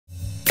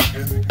Hi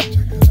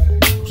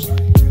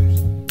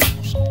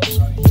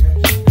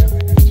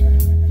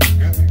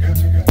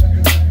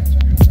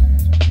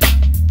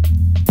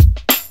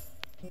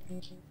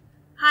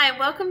and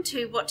welcome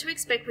to What to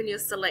Expect When You're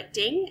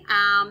Selecting.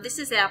 This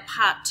is our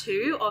part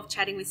 2 of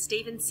chatting with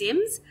Stephen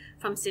Sims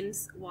from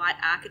Sims White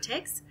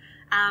Architects.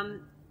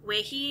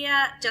 We're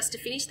here just to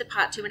finish the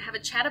part 2 and have a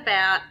chat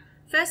about,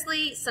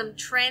 firstly, some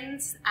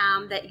trends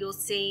that you're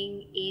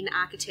seeing in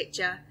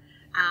architecture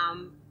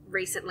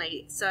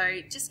recently.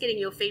 So just getting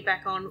your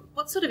feedback on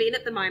what's sort of in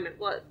at the moment.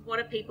 What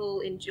are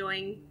people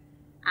enjoying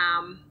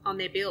on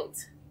their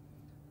builds?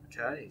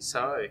 Okay,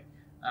 so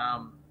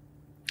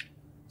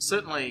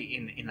certainly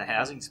in the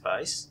housing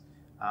space,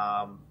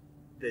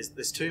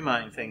 there's two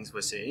main things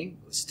we're seeing.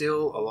 There's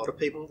still a lot of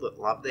people that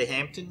love their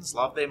Hamptons,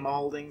 love their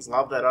mouldings,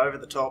 love that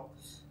over-the-top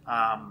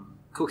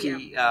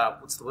cookie,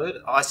 what's the word?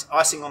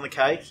 Icing on the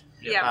cake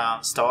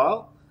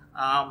style.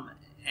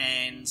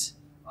 And,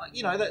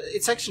 you know,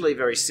 it's actually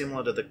very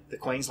similar to the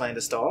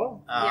Queenslander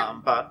style,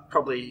 but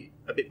probably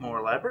a bit more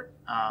elaborate.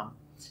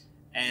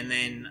 And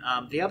then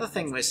the other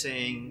thing we're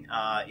seeing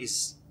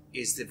is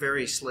the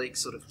very sleek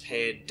sort of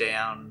pared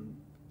down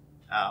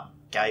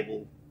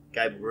gable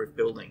roof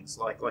buildings,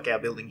 like our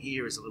building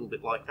here is a little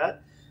bit like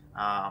that.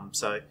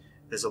 So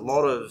there's a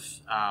lot of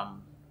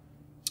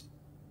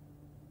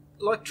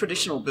like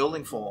traditional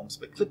building forms,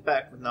 but clipped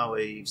back with no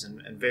eaves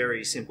and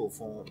very simple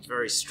forms,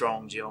 very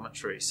strong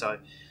geometry. So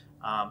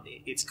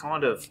it's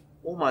kind of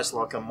almost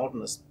like a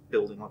modernist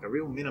building, like a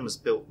real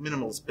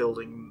minimalist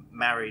building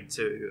married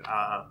to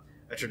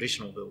a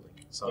traditional building.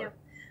 So. Yep.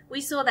 We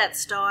saw that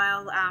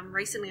style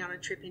recently on a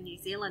trip in New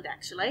Zealand,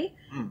 actually,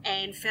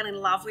 and fell in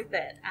love with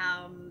it.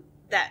 And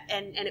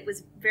it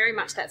was very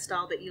much that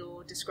style that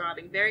you're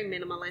describing, very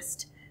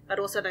minimalist, but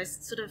also those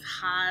sort of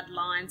hard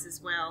lines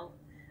as well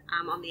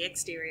on the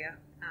exterior.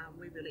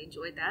 We really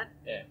enjoyed that.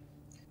 Yeah.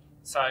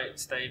 So,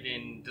 Steve,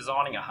 in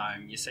designing a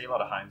home, you see a lot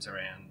of homes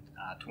around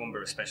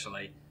Toowoomba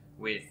especially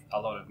with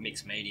a lot of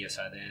mixed media.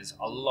 So there's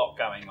a lot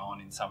going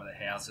on in some of the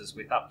houses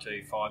with up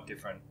to 5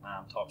 different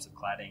types of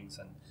claddings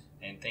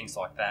and things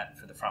like that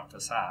for the front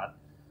facade.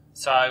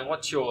 So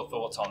what's your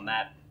thoughts on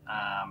that?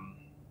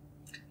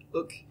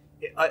 Look,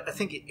 I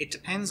think it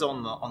depends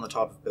on the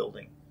type of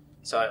building.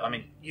 So, I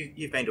mean,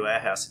 you've been to our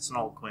house, it's an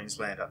old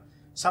Queenslander.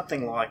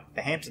 Something like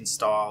the Hampton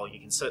style, you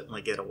can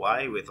certainly get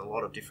away with a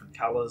lot of different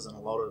colours and a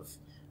lot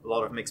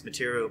of mixed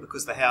material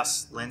because the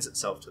house lends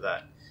itself to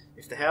that.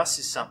 If the house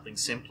is something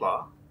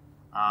simpler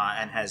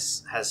and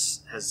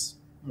has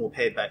more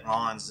pared back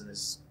lines and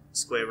has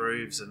square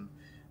roofs and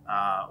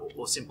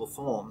or simple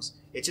forms,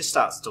 it just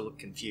starts to look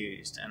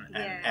confused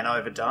and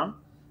overdone.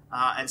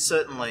 And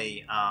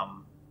certainly,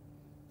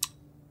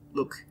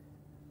 look,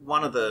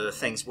 one of the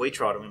things we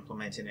try to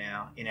implement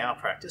in our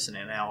practice and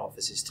in our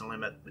office is to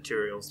limit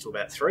materials to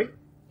about 3,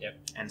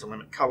 and to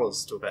limit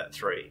colours to about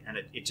 3, and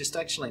it just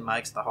actually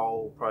makes the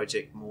whole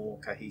project more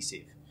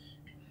cohesive.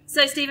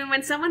 So, Stephen,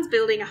 when someone's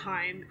building a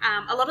home,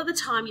 a lot of the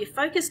time you're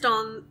focused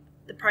on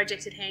the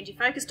project at hand. You're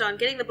focused on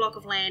getting the block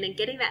of land and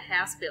getting that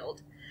house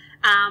built.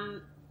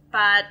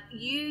 But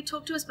you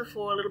talked to us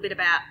before a little bit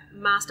about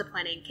master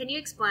planning. Can you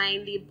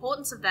explain the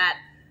importance of that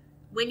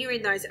when you're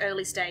in those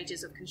early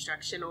stages of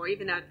construction or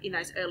even in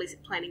those early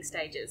planning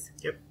stages?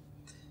 Yep.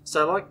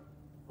 So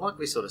like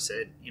we sort of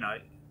said, you know,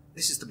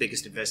 this is the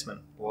biggest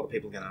investment a lot of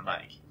people are going to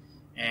make.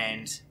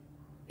 And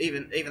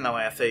even though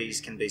our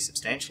fees can be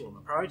substantial on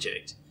the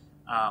project,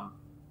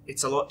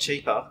 it's a lot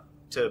cheaper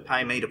to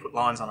pay me to put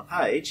lines on a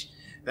page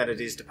than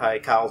it is to pay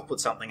Carl to put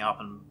something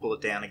up and pull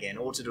it down again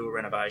or to do a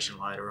renovation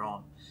later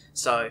on.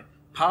 So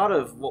part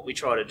of what we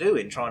try to do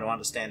in trying to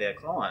understand our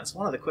clients,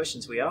 one of the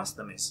questions we ask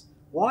them is,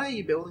 why are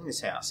you building this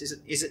house? Is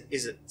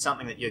it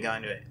something that you're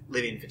going to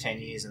live in for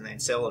 10 years and then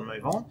sell and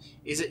move on?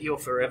 Is it your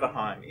forever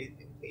home?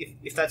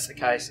 If that's the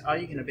case, are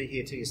you going to be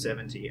here till you're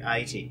 70,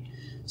 80?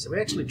 So we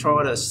actually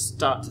try to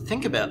start to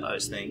think about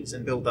those things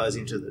and build those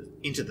into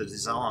the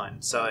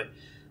design. So,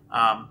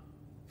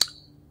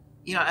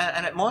 you know,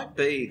 and it might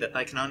be that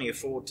they can only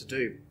afford to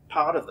do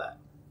part of that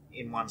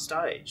in one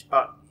stage.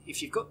 But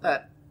if you've got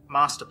that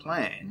master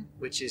plan,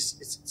 which is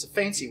it's a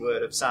fancy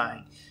word of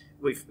saying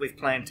we've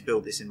planned to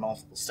build this in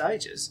multiple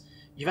stages,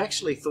 you've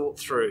actually thought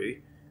through,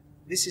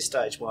 this is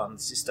stage 1,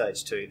 this is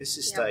stage 2, this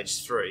is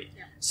stage 3,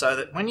 so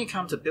that when you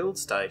come to build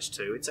stage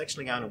 2, it's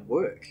actually going to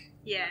work.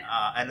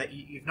 And that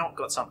you've not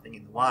got something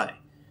in the way.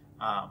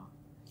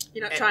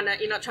 You're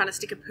not trying to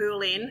stick a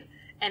pool in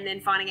and then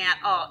finding out,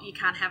 oh, you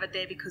can't have it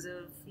there because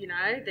of, you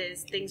know,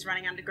 there's things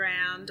running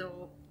underground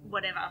or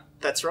whatever.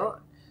 That's right.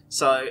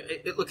 So,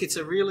 look, it's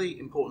a really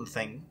important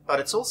thing, but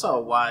it's also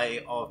a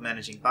way of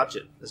managing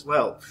budget as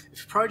well.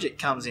 If a project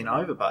comes in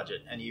over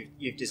budget and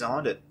you've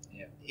designed it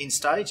in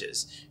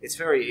stages, it's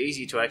very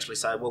easy to actually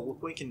say, well,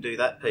 look, we can do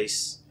that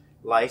piece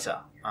later,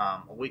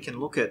 or we can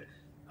look at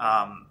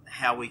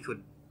how we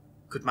could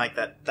make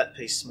that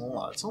piece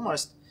smaller. It's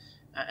almost,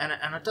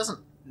 and it doesn't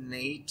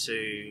need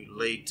to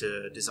lead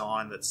to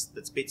design that's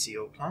bitsy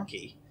or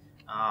clunky.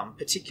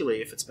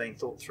 Particularly if it's been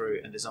thought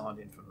through and designed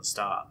in from the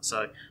start.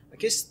 So I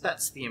guess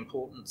that's the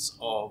importance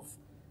of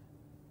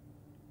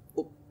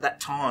that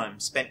time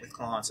spent with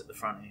clients at the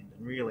front end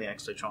and really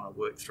actually trying to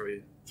work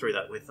through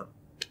that with them.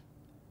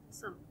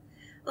 Awesome.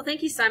 Well,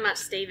 thank you so much,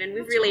 Stephen.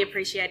 We've really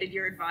appreciated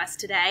your advice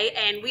today,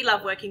 and we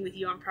love working with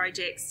you on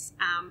projects.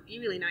 You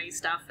really know your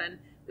stuff, and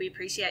we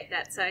appreciate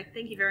that. So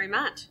thank you very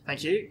much.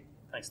 Thank you.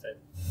 Thanks, Dave.